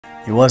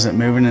He wasn't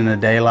moving in the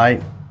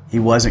daylight. He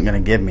wasn't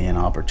going to give me an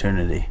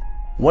opportunity.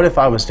 What if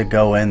I was to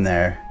go in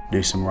there,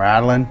 do some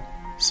rattling,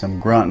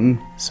 some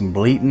grunting, some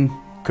bleating?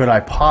 Could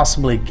I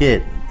possibly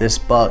get this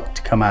buck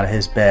to come out of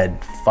his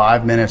bed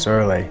 5 minutes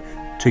early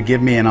to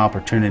give me an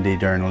opportunity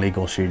during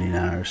legal shooting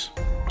hours?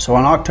 So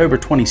on October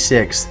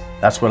 26th,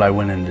 that's what I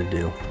went in to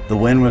do. The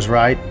wind was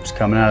right, it was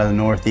coming out of the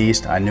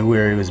northeast. I knew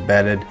where he was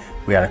bedded.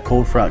 We had a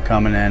cold front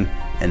coming in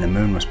and the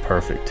moon was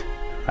perfect.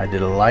 I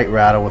did a light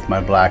rattle with my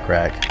black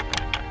rack.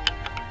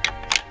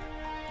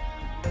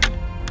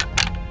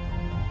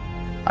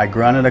 I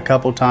grunted a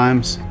couple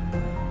times.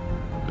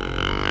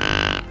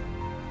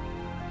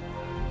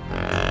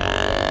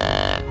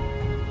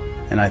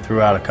 And I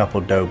threw out a couple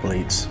doe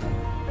bleats.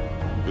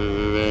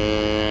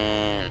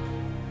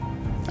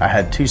 I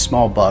had 2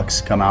 small bucks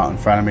come out in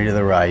front of me to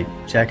the right,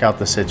 check out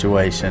the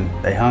situation.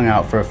 They hung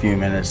out for a few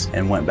minutes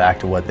and went back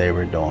to what they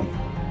were doing.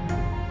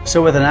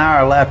 So with an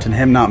hour left and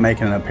him not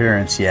making an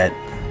appearance yet,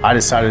 I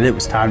decided it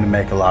was time to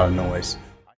make a lot of noise.